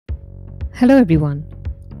Hello, everyone.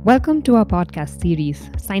 Welcome to our podcast series,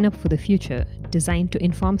 Sign Up for the Future, designed to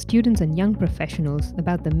inform students and young professionals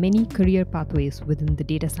about the many career pathways within the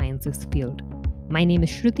data sciences field. My name is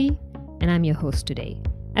Shruti, and I'm your host today.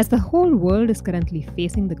 As the whole world is currently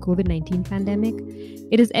facing the COVID 19 pandemic,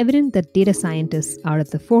 it is evident that data scientists are at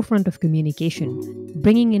the forefront of communication,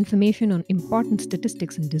 bringing information on important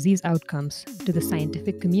statistics and disease outcomes to the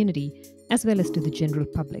scientific community as well as to the general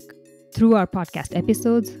public. Through our podcast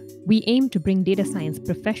episodes, we aim to bring data science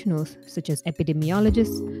professionals such as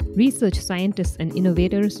epidemiologists, research scientists and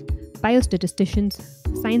innovators, biostatisticians,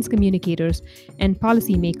 science communicators, and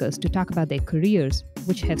policymakers to talk about their careers,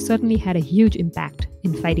 which have certainly had a huge impact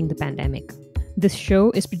in fighting the pandemic. This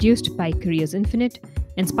show is produced by careersinfinite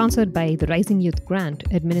and sponsored by the Rising Youth Grant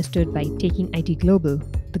administered by Taking IT Global,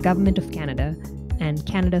 the Government of Canada, and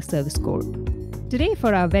Canada Service Corps. Today,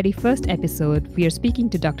 for our very first episode, we are speaking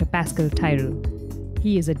to Dr. Pascal Tyrrell.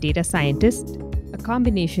 He is a data scientist, a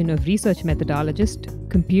combination of research methodologist,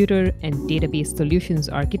 computer and database solutions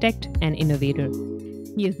architect, and innovator.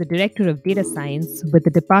 He is the Director of Data Science with the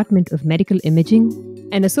Department of Medical Imaging,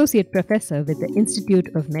 an Associate Professor with the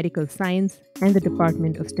Institute of Medical Science and the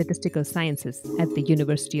Department of Statistical Sciences at the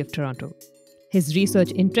University of Toronto. His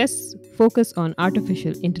research interests focus on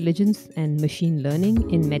artificial intelligence and machine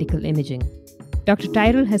learning in medical imaging. Dr.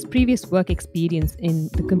 Tyrrell has previous work experience in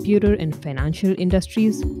the computer and financial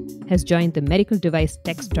industries, has joined the medical device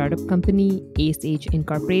tech startup company AceAge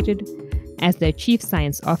Incorporated as their Chief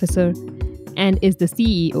Science Officer, and is the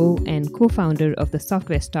CEO and co-founder of the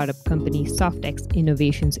software startup company SoftX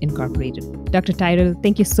Innovations Incorporated. Dr. Tyrrell,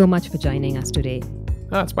 thank you so much for joining us today.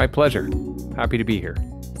 Oh, it's my pleasure. Happy to be here.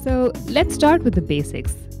 So let's start with the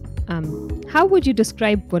basics. How would you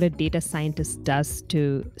describe what a data scientist does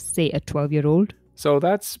to, say, a 12-year-old? So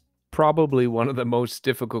that's probably one of the most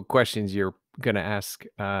difficult questions you're going to ask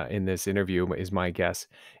in this interview, is my guess.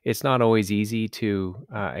 It's not always easy to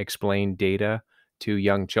explain data to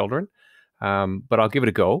young children, but I'll give it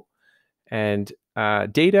a go. And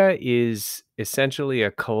data is essentially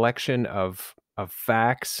a collection of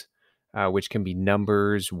facts, which can be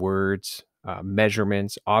numbers, words,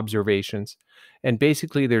 measurements, observations, and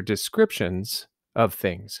basically they're descriptions of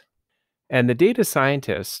things. And the data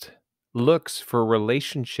scientist looks for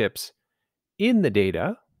relationships in the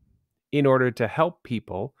data in order to help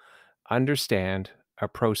people understand a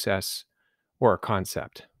process or a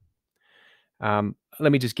concept.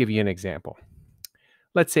 Let me just give you an example.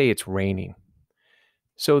 Let's say it's raining.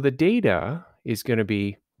 So the data is going to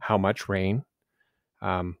be how much rain,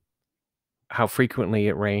 how frequently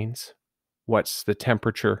it rains, what's the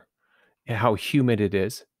temperature, how humid it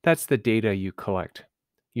is. That's the data you collect.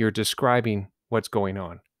 You're describing what's going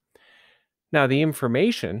on. Now, the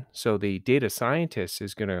information, so the data scientist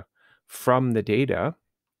is going to, from the data,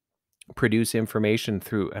 produce information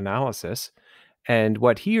through analysis. And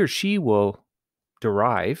what he or she will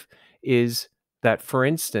derive is that, for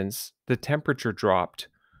instance, the temperature dropped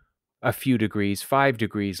a few degrees, 5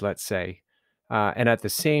 degrees, let's say, and at the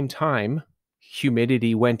same time,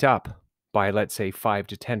 humidity went up by, let's say, 5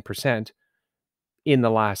 to 10% in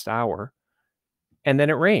the last hour, and then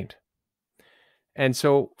it rained. And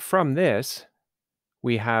so from this,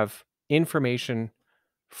 we have information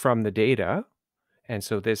from the data, and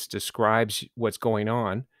so this describes what's going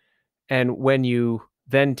on. And when you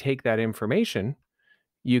then take that information,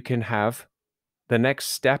 you can have the next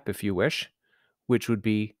step, if you wish, which would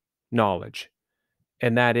be knowledge.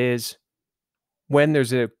 And that is when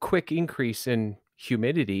there's a quick increase in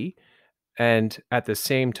humidity and at the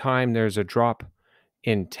same time there's a drop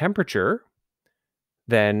in temperature,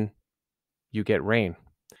 then you get rain.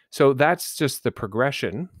 So that's just the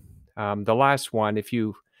progression. The last one, if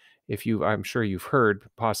you, I'm sure you've heard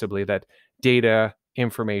possibly that data,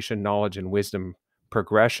 information, knowledge, and wisdom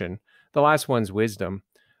progression. The last one's wisdom,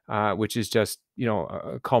 which is just,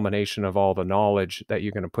 a culmination of all the knowledge that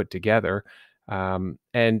you're going to put together.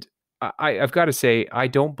 And I've got to say, I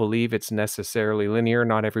don't believe it's necessarily linear.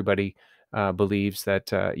 Not everybody believes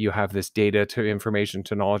that you have this data to information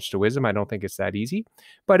to knowledge to wisdom. I don't think it's that easy,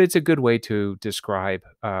 but it's a good way to describe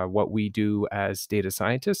what we do as data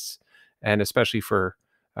scientists, and especially for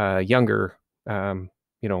younger,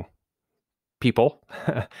 people,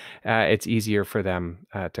 it's easier for them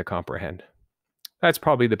to comprehend. That's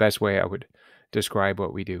probably the best way I would describe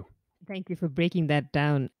what we do. Thank you for breaking that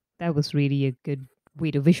down. That was really a good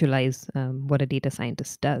way to visualize what a data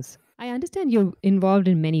scientist does. I understand you're involved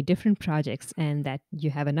in many different projects and that you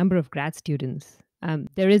have a number of grad students.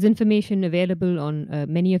 There is information available on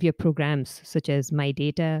many of your programs, such as My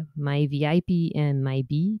Data, My VIP, and My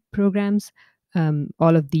B programs.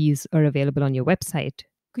 All of these are available on your website.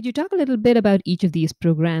 Could you talk a little bit about each of these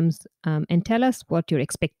programs and tell us what your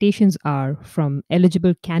expectations are from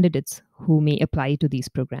eligible candidates who may apply to these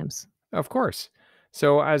programs? Of course.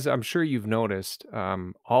 So, as I'm sure you've noticed,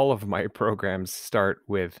 all of my programs start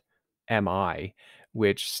with MI,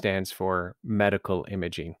 which stands for medical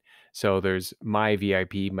imaging. So there's my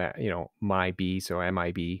VIP, my B, so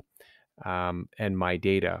MIB, and my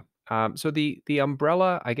data. So the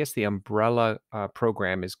umbrella, I guess the umbrella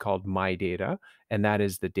program is called My Data, and that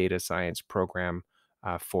is the data science program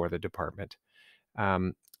for the department.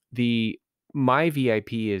 Um, the My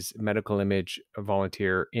VIP is Medical Image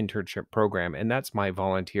Volunteer Internship Program, and that's my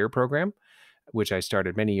volunteer program, which I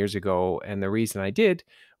started many years ago. And the reason I did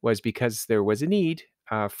was because there was a need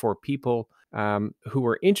for people who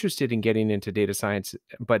were interested in getting into data science,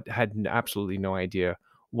 but had absolutely no idea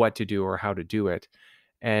what to do or how to do it.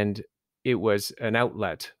 And it was an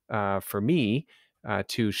outlet for me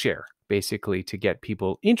to share, basically, to get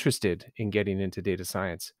people interested in getting into data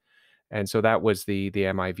science. And so that was the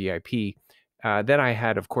MIVIP. Then I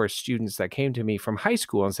had, of course, students that came to me from high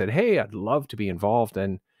school and said, "Hey, I'd love to be involved."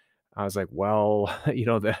 And I was like, "Well,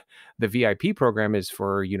 the VIP program is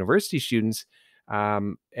for university students,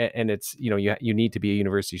 and it's you need to be a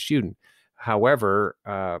university student. However,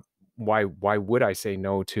 why would I say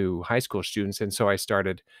no to high school students?" And so I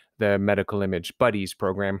started the Medical Image Buddies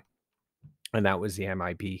program, and that was the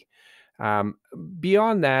MIB. Um,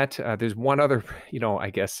 Beyond that, there's one other, I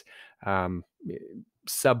guess, um,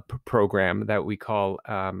 sub program that we call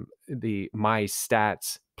the My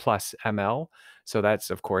Stats plus ML. So that's,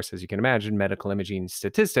 of course, as you can imagine, medical imaging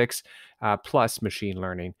statistics plus machine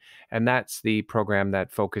learning. And that's the program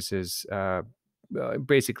that focuses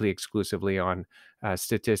basically exclusively on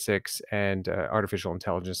statistics and artificial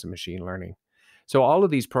intelligence and machine learning. So all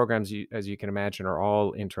of these programs, as you can imagine, are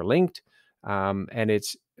all interlinked. And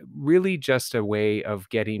it's really just a way of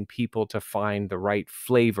getting people to find the right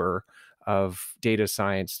flavor of data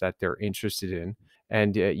science that they're interested in.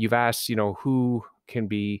 And you've asked, who can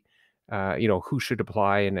be, who should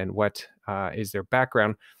apply and what is their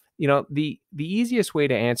background. The easiest way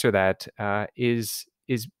to answer that is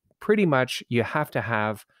pretty much you have to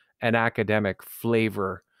have an academic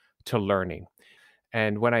flavor to learning.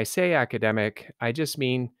 And when I say academic, I just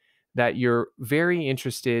mean that you're very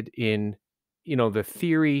interested in, the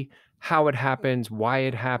theory, how it happens, why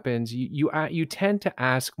it happens. You tend to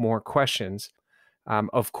ask more questions.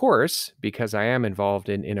 Of course, because I am involved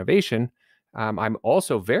in innovation, I'm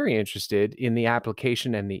also very interested in the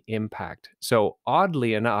application and the impact. So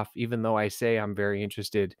oddly enough, even though I say I'm very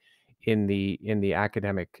interested in the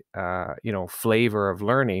academic, flavor of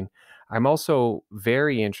learning, I'm also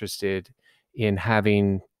very interested in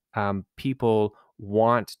having people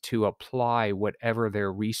want to apply whatever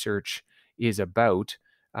their research is about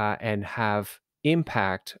and have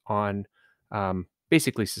impact on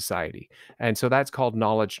basically society. And so that's called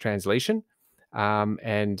knowledge translation.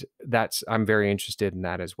 And I'm very interested in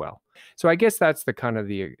that as well. So I guess that's the kind of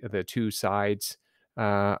the two sides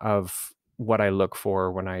of what I look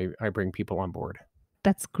for when I bring people on board.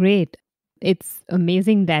 That's great. It's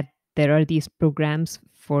amazing that there are these programs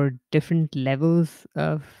for different levels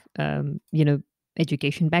of,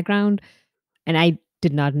 education background. And I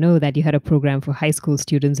did not know that you had a program for high school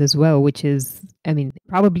students as well, which is, I mean,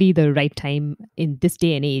 probably the right time in this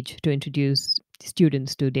day and age to introduce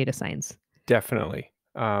students to data science. Definitely.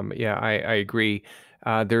 Yeah, I agree.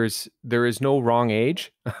 There is no wrong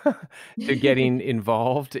age to getting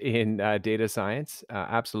involved in data science.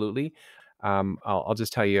 Absolutely. I'll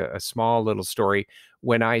just tell you a small little story.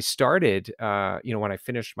 When I started, when I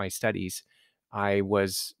finished my studies, I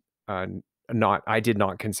was not. I did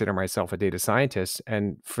not consider myself a data scientist,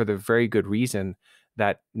 and for the very good reason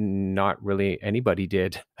that not really anybody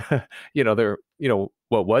did.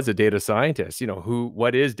 What was a data scientist?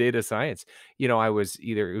 What is data science? It was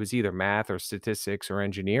either math or statistics or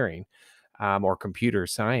engineering, or computer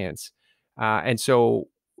science. And so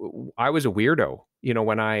I was a weirdo.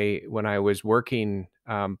 When I was working,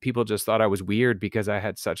 people just thought I was weird because I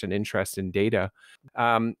had such an interest in data.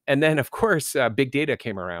 And then, of course, big data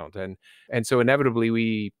came around, and so inevitably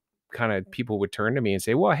we kind of people would turn to me and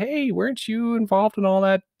say, "Well, hey, weren't you involved in all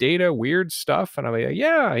that data weird stuff?" And I'm like,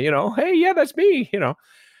 "Yeah, hey, yeah, that's me."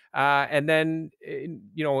 And then,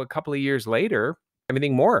 a couple of years later,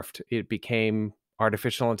 everything morphed. It became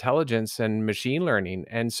artificial intelligence and machine learning.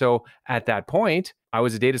 And so at that point, I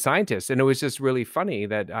was a data scientist. And it was just really funny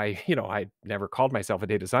that I never called myself a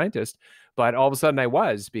data scientist, but all of a sudden I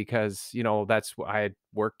was because, that's I had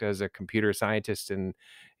worked as a computer scientist in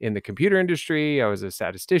the computer industry. I was a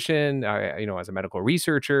statistician, as a medical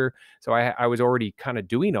researcher. So I was already kind of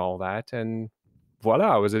doing all that. And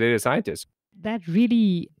voila, I was a data scientist. That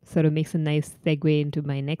really sort of makes a nice segue into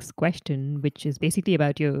my next question, which is basically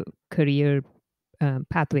about your career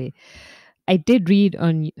pathway. I did read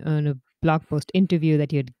on a blog post interview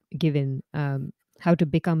that you had given, How to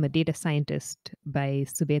Become a Data Scientist by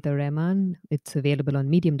Subeta Rahman. It's available on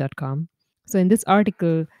medium.com. So in this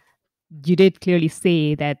article, you did clearly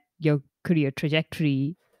say that your career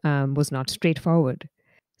trajectory was not straightforward.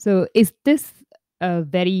 So is this a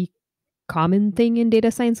very common thing in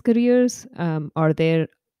data science careers? Are there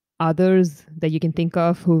others that you can think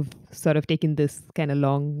of who've sort of taken this kind of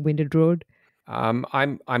long-winded road? I'm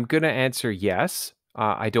gonna answer yes.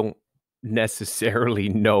 I don't necessarily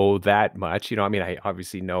know that much. I mean, I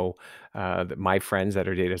obviously know that my friends that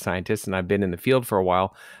are data scientists, and I've been in the field for a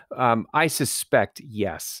while. I suspect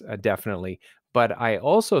yes, definitely, but I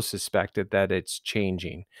also suspected that it's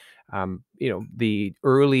changing. The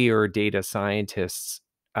earlier data scientists,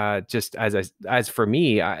 just as for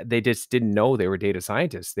me, they just didn't know they were data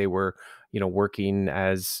scientists. They were, working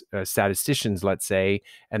as statisticians, let's say,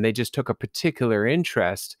 and they just took a particular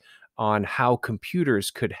interest on how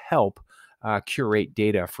computers could help curate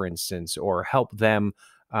data, for instance, or help them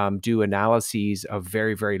do analyses of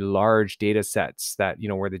very, very large data sets that,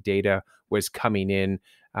 where the data was coming in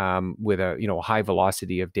with a, high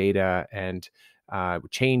velocity of data and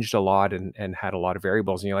changed a lot and had a lot of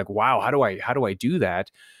variables. And you're like, wow, how do I do that?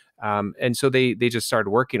 And so they just started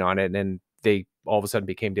working on it, and then they all of a sudden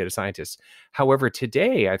became data scientists. However,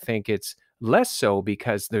 today I think it's less so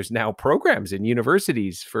because there's now programs in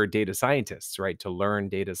universities for data scientists, right, to learn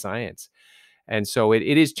data science. And so it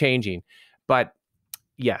is changing. But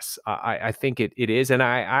yes, I think it is. And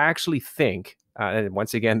I actually think, and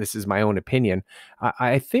once again, this is my own opinion,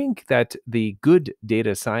 I think that the good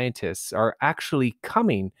data scientists are actually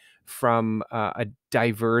coming from a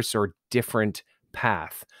diverse or different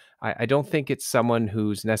path. I don't think it's someone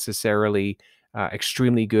who's necessarily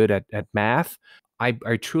extremely good at math.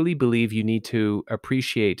 I truly believe you need to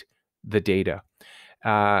appreciate the data.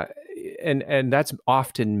 Uh, and that's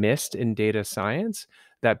often missed in data science,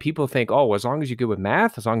 that people think, oh, as long as you're good with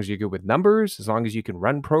math, as long as you're good with numbers, as long as you can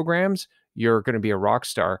run programs, you're going to be a rock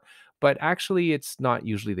star. But actually, it's not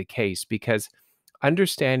usually the case, because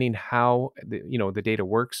understanding how the data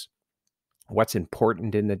works, what's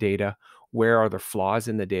important in the data, where are the flaws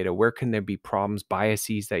in the data, where can there be problems,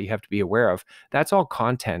 biases that you have to be aware of, that's all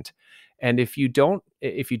content. And if you don't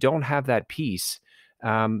have that piece,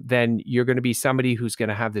 then you're going to be somebody who's going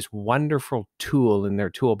to have this wonderful tool in their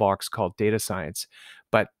toolbox called data science,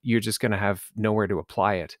 but you're just going to have nowhere to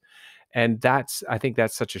apply it. And I think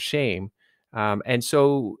that's such a shame. And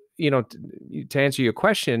so, to answer your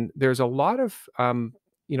question, there's a lot of,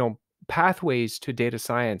 pathways to data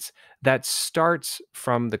science that starts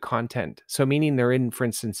from the content. So meaning they're in, for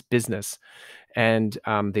instance, business, and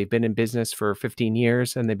they've been in business for 15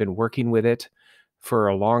 years and they've been working with it for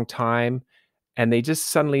a long time, and they just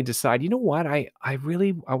suddenly decide, you know what, I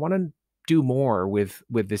want to do more with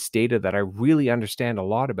this data that I really understand a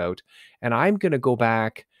lot about, and I'm going to go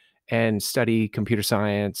back and study computer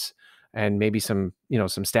science and maybe some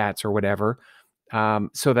stats or whatever,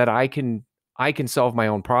 so that I can solve my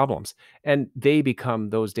own problems. And they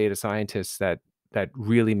become those data scientists that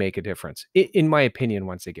really make a difference, in my opinion.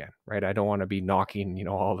 Once again, right, I don't want to be knocking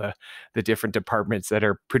all the different departments that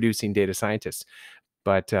are producing data scientists,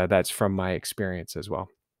 but that's from my experience as well.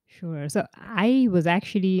 Sure. So I was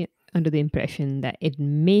actually under the impression that it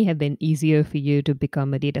may have been easier for you to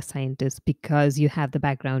become a data scientist because you have the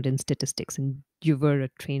background in statistics and you were a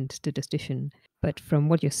trained statistician. But from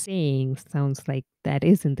what you're saying, sounds like that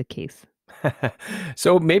isn't the case.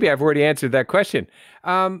 So maybe I've already answered that question.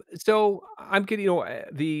 So I'm getting,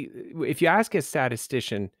 the if you ask a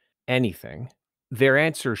statistician anything, their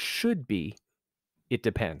answer should be, it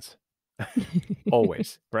depends.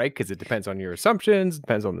 Always, right? Because it depends on your assumptions,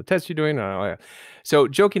 depends on the test you're doing. So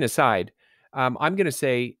joking aside, I'm going to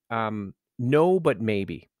say no, but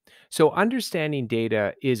maybe. So understanding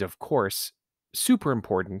data is, of course, super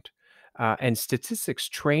important, and statistics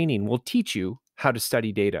training will teach you how to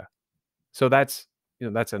study data. So that's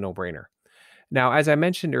a no-brainer. Now, as I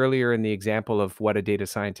mentioned earlier in the example of what a data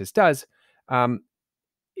scientist does, um,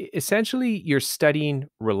 essentially you're studying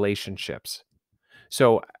relationships.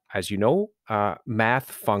 So, as you know, math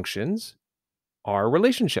functions are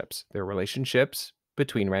relationships. They're relationships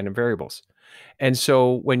between random variables. And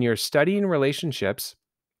so when you're studying relationships,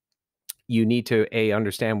 you need to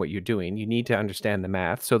understand what you're doing. You need to understand the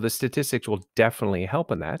math. So the statistics will definitely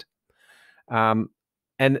help in that. Um,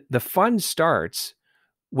 and the fun starts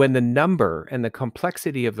when the number and the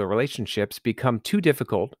complexity of the relationships become too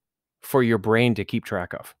difficult for your brain to keep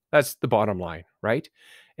track of. That's the bottom line, right?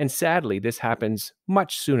 And sadly, this happens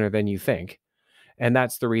much sooner than you think. And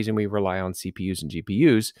that's the reason we rely on CPUs and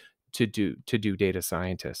GPUs to do data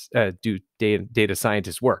scientists do data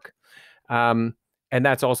scientist work. Um, and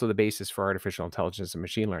that's also the basis for artificial intelligence and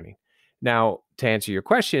machine learning. Now, to answer your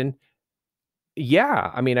question,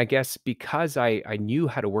 yeah, I mean, I guess because I knew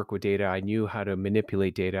how to work with data, I knew how to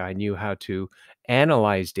manipulate data, I knew how to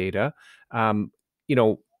analyze data. Um, you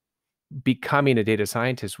know, becoming a data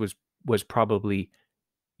scientist was probably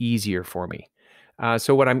easier for me.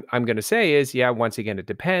 So what I'm going to say is, yeah, once again, it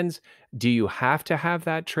depends. Do you have to have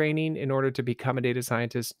that training in order to become a data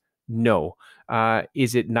scientist? No.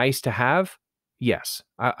 Is it nice to have? Yes,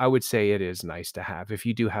 I would say it is nice to have if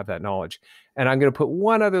you do have that knowledge. And I'm going to put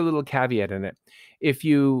one other little caveat in it. If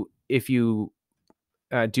you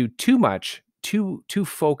do too much, too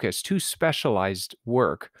focused, too specialized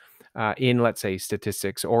work in, let's say,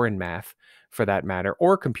 statistics or in math, for that matter,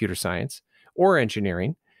 or computer science or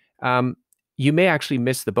engineering, um, you may actually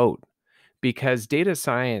miss the boat because data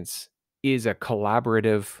science is a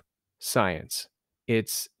collaborative science.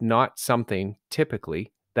 It's not something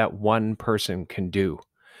typically that one person can do.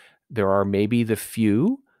 There are maybe the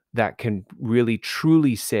few that can really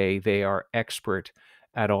truly say they are expert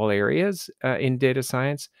at all areas in data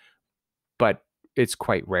science, but it's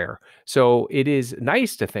quite rare. So it is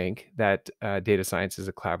nice to think that data science is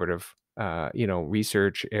a collaborative,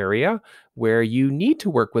 research area where you need to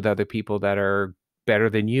work with other people that are better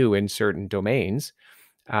than you in certain domains.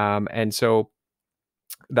 And so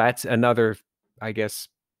that's another, I guess,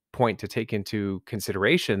 point to take into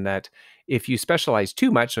consideration that if you specialize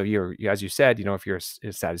too much, so as you said, if you're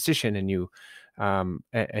a statistician and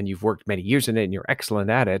and you've worked many years in it and you're excellent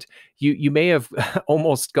at it, you may have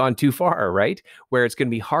almost gone too far, right? Where it's going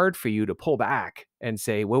to be hard for you to pull back and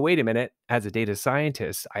say, well, wait a minute, as a data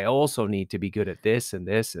scientist, I also need to be good at this and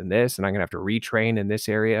this and this, and I'm going to have to retrain in this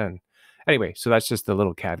area. And anyway, so that's just a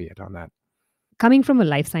little caveat on that. Coming from a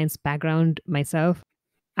life science background myself,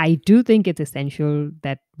 I do think it's essential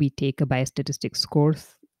that we take a biostatistics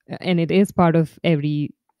course, and it is part of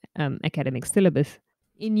every academic syllabus.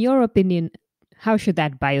 In your opinion, how should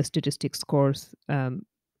that biostatistics course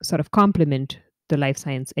sort of complement the life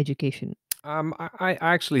science education? I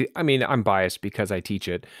actually, I mean, I'm biased because I teach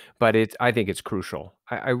it, but I think it's crucial.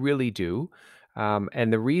 I really do.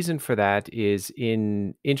 And the reason for that is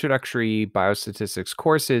in introductory biostatistics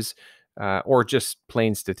courses, or just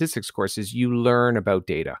plain statistics courses, you learn about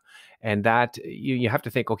data. And that you have to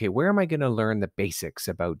think, okay, where am I going to learn the basics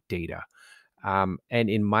about data? And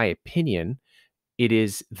in my opinion, it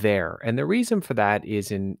is there. And the reason for that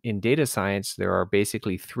is in data science, there are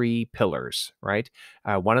basically three pillars, right?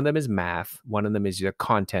 One of them is math, one of them is the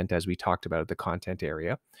content, as we talked about, the content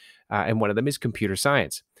area, and one of them is computer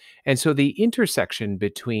science. And so the intersection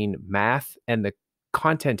between math and the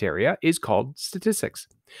content area is called statistics.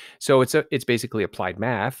 So it's basically applied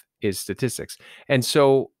math is statistics. And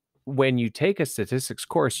so when you take a statistics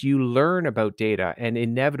course, you learn about data, and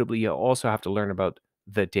inevitably you also have to learn about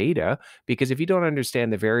the data, because if you don't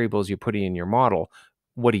understand the variables you're putting in your model,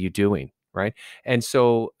 what are you doing, right? And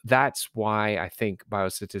so that's why I think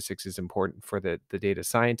biostatistics is important for the data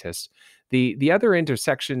scientist. The other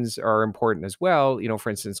intersections are important as well. For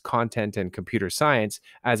instance, content and computer science,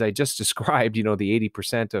 as I just described, the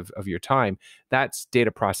 80% of your time, that's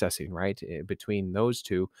data processing, right? Between those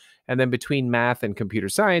two. And then between math and computer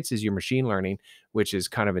science is your machine learning, which is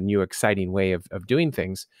kind of a new, exciting way of doing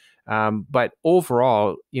things. But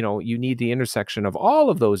overall, you need the intersection of all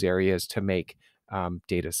of those areas to make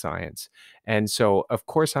data science. And so, of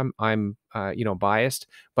course, I'm biased,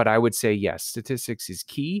 but I would say yes, statistics is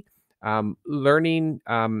key. Learning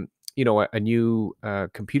a new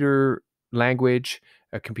computer language,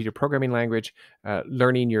 a computer programming language,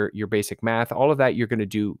 learning your basic math, all of that you're going to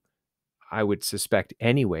do, I would suspect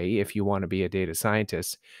anyway, if you want to be a data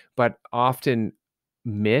scientist. But often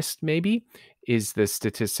missed maybe is the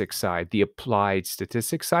statistics side, the applied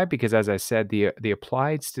statistics side, because as I said, the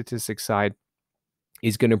applied statistics side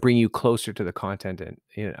is going to bring you closer to the content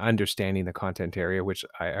and understanding the content area, which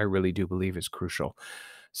I really do believe is crucial.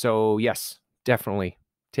 So yes, definitely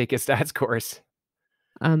take a stats course.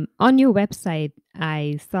 On your website,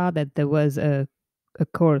 I saw that there was a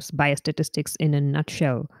course, Biostatistics in a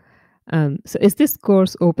Nutshell. So is this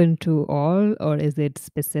course open to all, or is it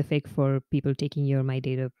specific for people taking your My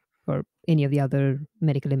Data or any of the other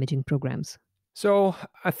medical imaging programs? So,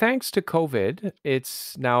 thanks to COVID,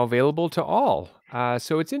 it's now available to all.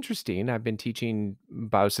 So it's interesting. I've been teaching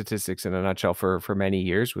biostatistics in a nutshell for many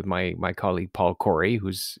years with my colleague Paul Corey,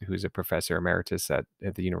 who's a professor emeritus at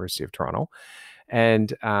the University of Toronto.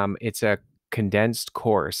 And it's a condensed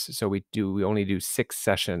course. So we only do 6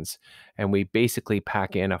 sessions, and we basically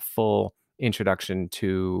pack in a full introduction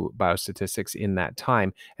to biostatistics in that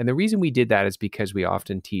time. And the reason we did that is because we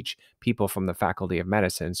often teach people from the Faculty of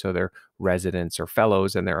Medicine. So they're residents or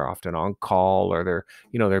fellows, and they're often on call, or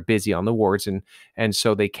they're busy on the wards, and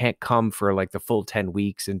so they can't come for like the full 10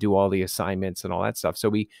 weeks and do all the assignments and all that stuff. So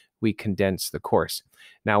we condense the course.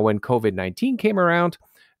 Now, when COVID-19 came around,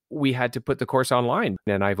 we had to put the course online,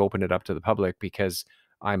 and I've opened it up to the public because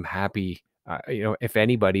I'm happy. If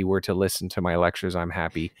anybody were to listen to my lectures, I'm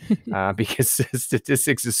happy because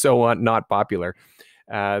statistics is so not popular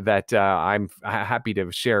that I'm happy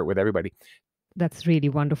to share it with everybody. That's really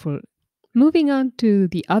wonderful. Moving on to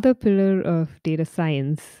the other pillar of data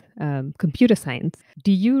science, computer science,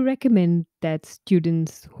 do you recommend that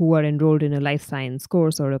students who are enrolled in a life science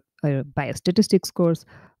course or a biostatistics course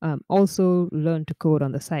also learn to code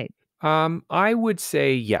on the side? I would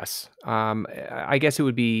say yes. I guess it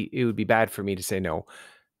would be bad for me to say no.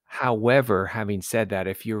 However, having said that,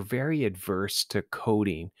 if you're very adverse to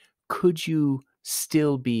coding, could you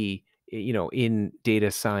still be, in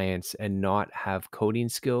data science and not have coding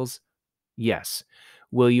skills? Yes.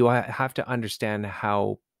 Will you have to understand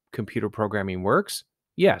how computer programming works?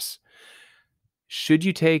 Yes. Should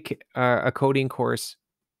you take a coding course?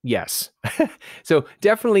 Yes. So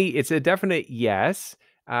definitely, it's a definite yes,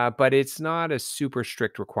 but it's not a super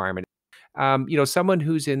strict requirement. Someone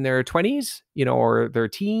who's in their 20s, or their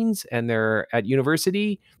teens, and they're at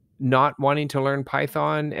university, not wanting to learn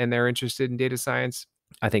Python, and they're interested in data science,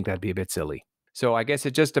 I think that'd be a bit silly. So I guess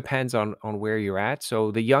it just depends on where you're at.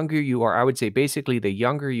 So the younger you are, I would say basically the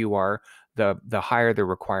younger you are, the higher the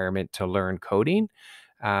requirement to learn coding.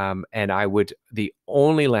 And the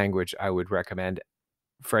only language I would recommend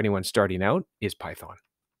for anyone starting out is Python.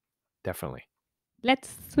 Definitely.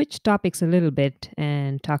 Let's switch topics a little bit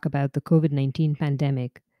and talk about the COVID-19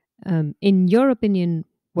 pandemic. In your opinion,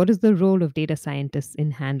 what is the role of data scientists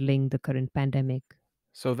in handling the current pandemic?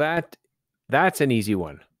 So that's an easy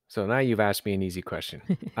one. So now you've asked me an easy question.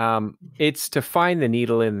 It's to find the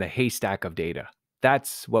needle in the haystack of data.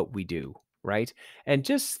 That's what we do, right? And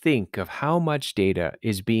just think of how much data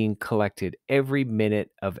is being collected every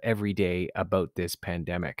minute of every day about this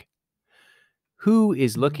pandemic. Who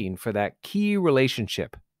is Mhm. looking for that key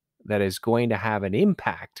relationship that is going to have an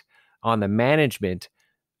impact on the management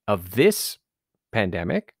of this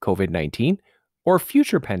pandemic, COVID-19, or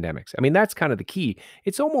future pandemics? I mean, that's kind of the key.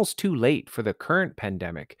 It's almost too late for the current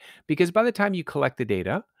pandemic because by the time you collect the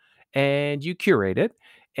data and you curate it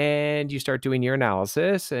and you start doing your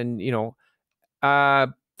analysis, and uh,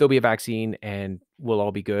 there'll be a vaccine and we'll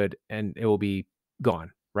all be good and it will be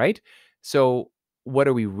gone, right? So, what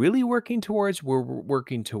are we really working towards? We're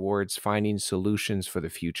working towards finding solutions for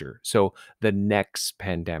the future. So, the next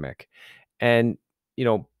pandemic. And, you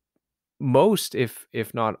know, most, if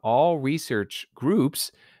not all, research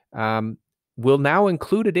groups um, will now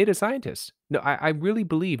include a data scientist. No, I really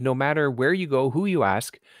believe no matter where you go, who you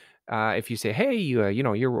ask, if you say, "Hey,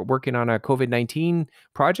 you're working on a COVID-19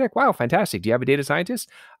 project. Wow, fantastic! Do you have a data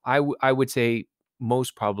scientist?" I would say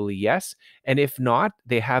most probably yes, and if not,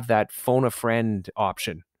 they have that phone a friend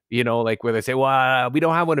option. Like where they say, "Well, we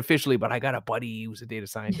don't have one officially, but I got a buddy who's a data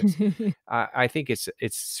scientist." I think it's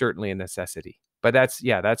certainly a necessity. But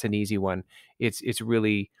that's an easy one. It's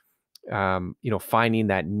really finding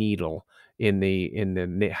that needle in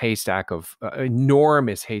the haystack of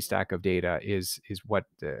enormous haystack of data is what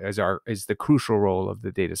is the crucial role of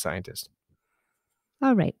the data scientist.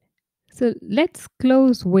 All right. So let's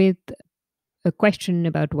close with a question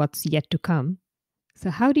about what's yet to come. So,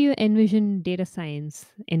 how do you envision data science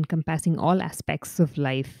encompassing all aspects of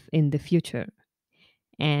life in the future?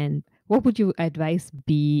 And what would your advice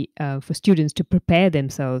be for students to prepare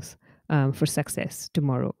themselves for success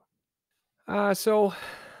tomorrow? So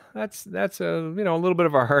that's a little bit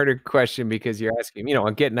of a harder question because you're asking,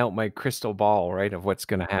 I'm getting out my crystal ball, right, of what's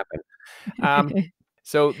going to happen. Um,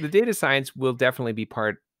 so the data science will definitely be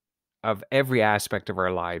part of every aspect of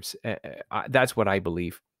our lives. That's what I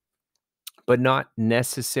believe, but not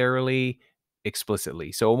necessarily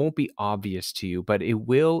explicitly. So it won't be obvious to you, but it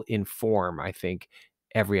will inform, I think,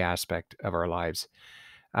 every aspect of our lives.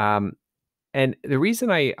 Um, and the reason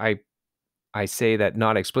I say that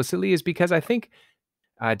not explicitly is because I think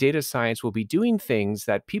data science will be doing things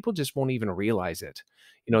that people just won't even realize it.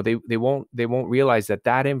 They won't realize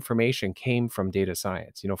that information came from data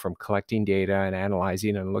science. From collecting data and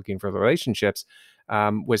analyzing and looking for the relationships,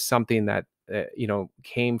 was something that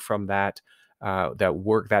came from that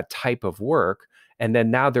work, that type of work, and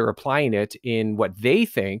then now they're applying it in what they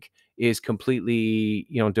think is completely,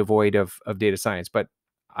 devoid of data science. But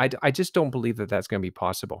I just don't believe that that's going to be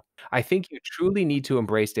possible. I think you truly need to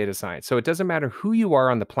embrace data science. So it doesn't matter who you are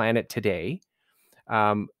on the planet today.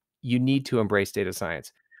 Um, you need to embrace data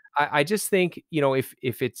science. I just think,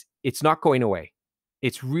 if it's not going away,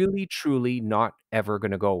 it's really truly not ever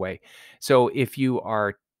going to go away. So if you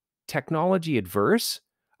are technology adverse,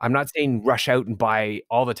 I'm not saying rush out and buy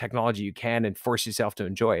all the technology you can and force yourself to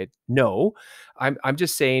enjoy it. No, I'm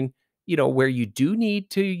just saying, where you do need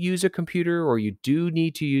to use a computer or you do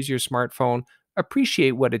need to use your smartphone,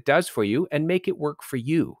 appreciate what it does for you and make it work for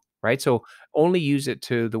you, right? So only use it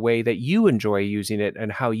to the way that you enjoy using it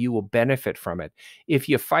and how you will benefit from it. If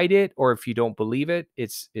you fight it or if you don't believe it,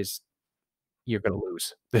 you're going to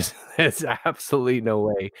lose. There's absolutely no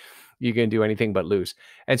way you're going to do anything but lose.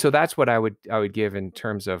 And so that's what I would give in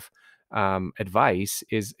terms of advice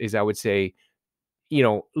is I would say,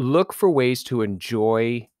 look for ways to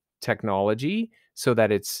enjoy technology so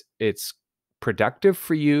that it's productive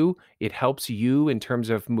for you. It helps you in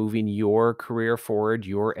terms of moving your career forward,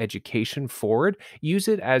 your education forward. Use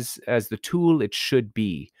it as the tool it should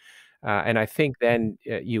be, and I think then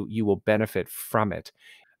you will benefit from it.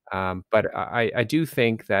 But I do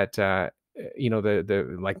think that the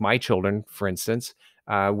like my children, for instance,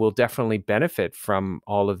 will definitely benefit from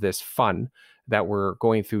all of this fun that we're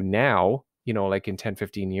going through now. Like in 10,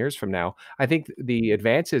 15 years from now, I think the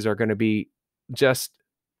advances are going to be just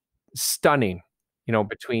stunning.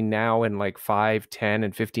 Between now and like 5, 10,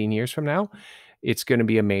 and 15 years from now, it's going to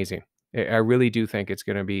be amazing. I really do think it's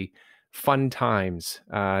going to be fun times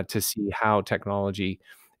to see how technology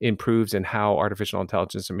improves and how artificial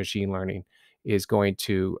intelligence and machine learning is going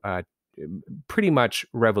to pretty much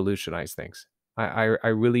revolutionize things. I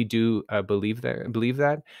really do believe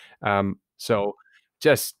that. So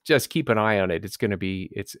just keep an eye on it. It's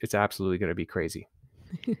absolutely going to be crazy.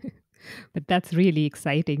 But that's really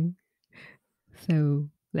exciting. So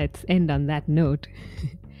let's end on that note.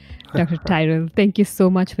 Dr. Tyrrell, thank you so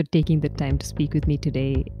much for taking the time to speak with me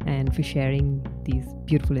today and for sharing these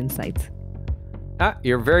beautiful insights.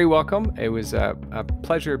 You're very welcome. It was a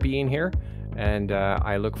pleasure being here, and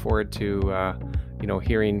I look forward to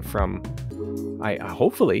hearing from,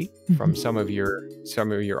 hopefully from some of your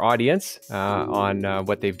audience on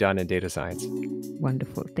what they've done in data science.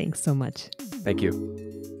 Wonderful. Thanks so much. Thank you.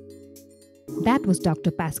 That was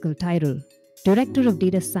Dr. Pascal Tyrrell, Director of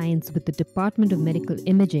Data Science with the Department of Medical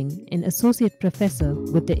Imaging and Associate Professor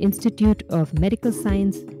with the Institute of Medical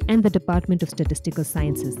Science and the Department of Statistical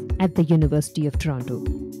Sciences at the University of Toronto.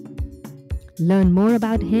 Learn more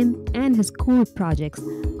about him and his cool projects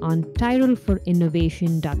on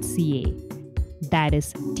tyrrellforinnovation.ca. That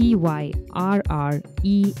is TYRRELL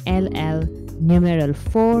numeral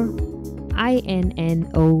 4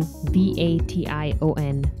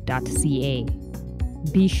 INNOVATION.ca.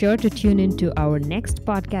 Be sure to tune in to our next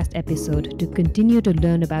podcast episode to continue to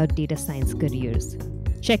learn about data science careers.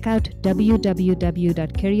 Check out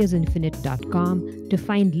www.careersinfinite.com to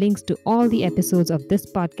find links to all the episodes of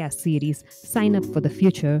this podcast series, Sign Up for the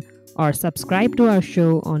Future, or subscribe to our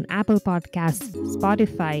show on Apple Podcasts,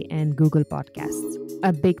 Spotify, and Google Podcasts.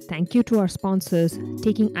 A big thank you to our sponsors,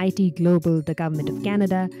 Taking IT Global, the Government of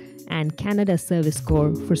Canada, and Canada Service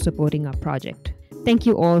Corps for supporting our project. Thank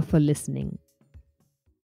you all for listening.